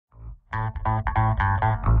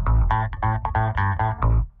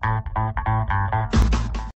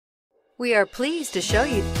We are pleased to show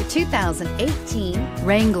you the 2018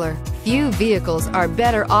 Wrangler. Few vehicles are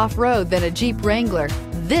better off-road than a Jeep Wrangler.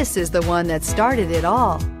 This is the one that started it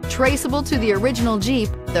all. Traceable to the original Jeep,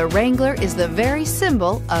 the Wrangler is the very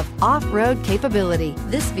symbol of off-road capability.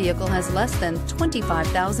 This vehicle has less than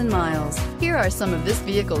 25,000 miles. Here are some of this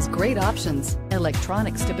vehicle's great options: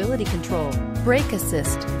 electronic stability control, brake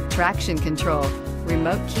assist, traction control,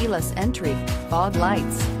 remote keyless entry, fog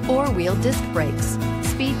lights, four-wheel disc brakes,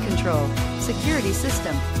 speed control, security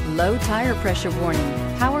system, low tire pressure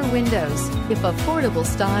warning, power windows. If affordable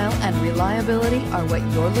style and reliability are what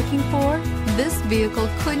you're looking for, this vehicle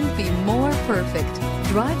couldn't be more perfect.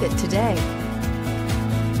 Drive it today.